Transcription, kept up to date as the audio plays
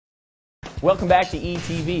Welcome back to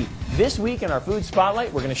ETV. This week in our Food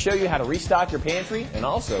Spotlight, we're going to show you how to restock your pantry and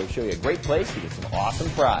also show you a great place to get some awesome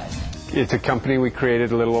fries. It's a company we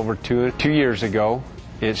created a little over two years ago.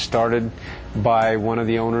 It started by one of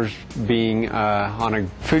the owners being on a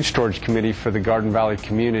food storage committee for the Garden Valley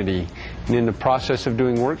community. And in the process of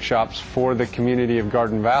doing workshops for the community of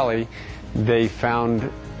Garden Valley, they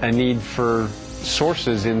found a need for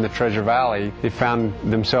sources in the Treasure Valley. They found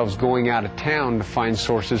themselves going out of town to find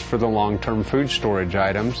sources for the long-term food storage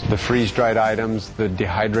items, the freeze-dried items, the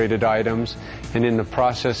dehydrated items, and in the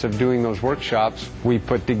process of doing those workshops, we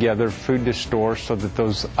put together food to store so that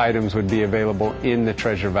those items would be available in the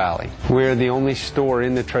Treasure Valley. We're the only store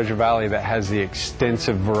in the Treasure Valley that has the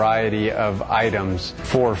extensive variety of items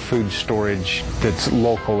for food storage that's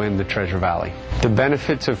local in the Treasure Valley. The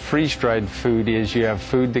benefits of freeze-dried food is you have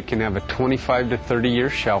food that can have a 25 to 30-year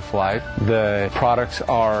shelf life. The products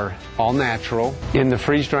are all natural. In the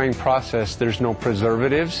freeze-drying process, there's no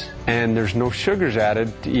preservatives and there's no sugars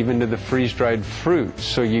added even to the freeze-dried fruit.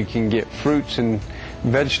 So you can get fruits and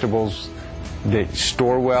vegetables that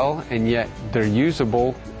store well and yet they're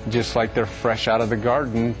usable just like they're fresh out of the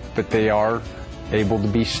garden, but they are able to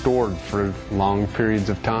be stored for long periods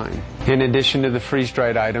of time. In addition to the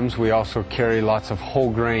freeze-dried items, we also carry lots of whole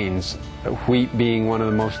grains, wheat being one of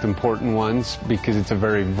the most important ones because it's a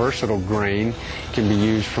very versatile grain. It can be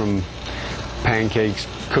used from pancakes,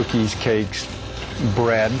 cookies, cakes,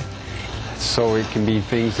 bread. So it can be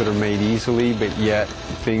things that are made easily, but yet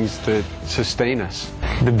things that sustain us.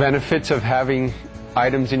 The benefits of having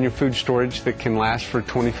items in your food storage that can last for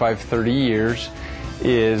 25, 30 years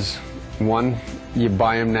is, one, you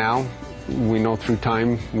buy them now. We know through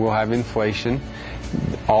time we'll have inflation.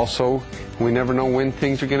 Also, we never know when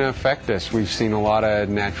things are going to affect us. We've seen a lot of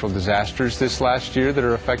natural disasters this last year that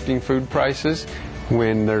are affecting food prices.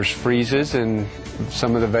 When there's freezes and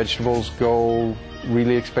some of the vegetables go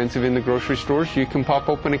really expensive in the grocery stores, you can pop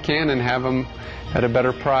open a can and have them at a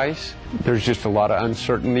better price. There's just a lot of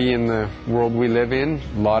uncertainty in the world we live in,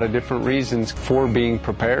 a lot of different reasons for being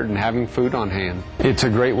prepared and having food on hand. It's a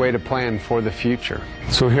great way to plan for the future.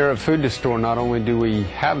 So here at Food to Store, not only do we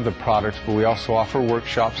have the products, but we also offer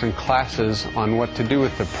workshops and classes on what to do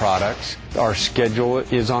with the products. Our schedule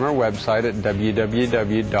is on our website at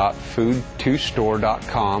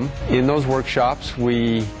www.foodtostore.com. In those workshops,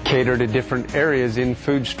 we cater to different areas in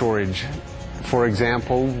food storage. For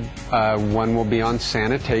example, one will be on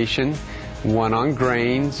sanitation, one on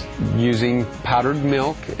grains, using powdered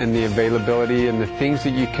milk and the availability and the things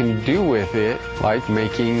that you can do with it, like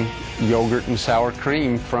making yogurt and sour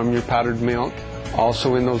cream from your powdered milk.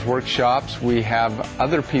 Also in those workshops, we have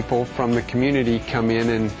other people from the community come in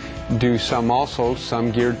and do some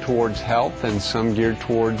geared towards health and some geared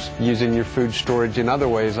towards using your food storage in other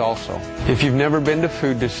ways also. If you've never been to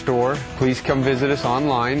Food to Store, please come visit us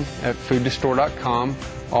online at foodtostore.com.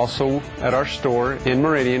 Also at our store in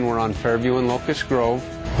Meridian, we're on Fairview and Locust Grove.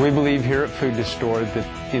 We believe here at Food to Store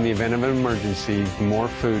that in the event of an emergency, more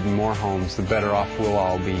food and more homes, the better off we'll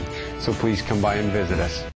all be. So please come by and visit us.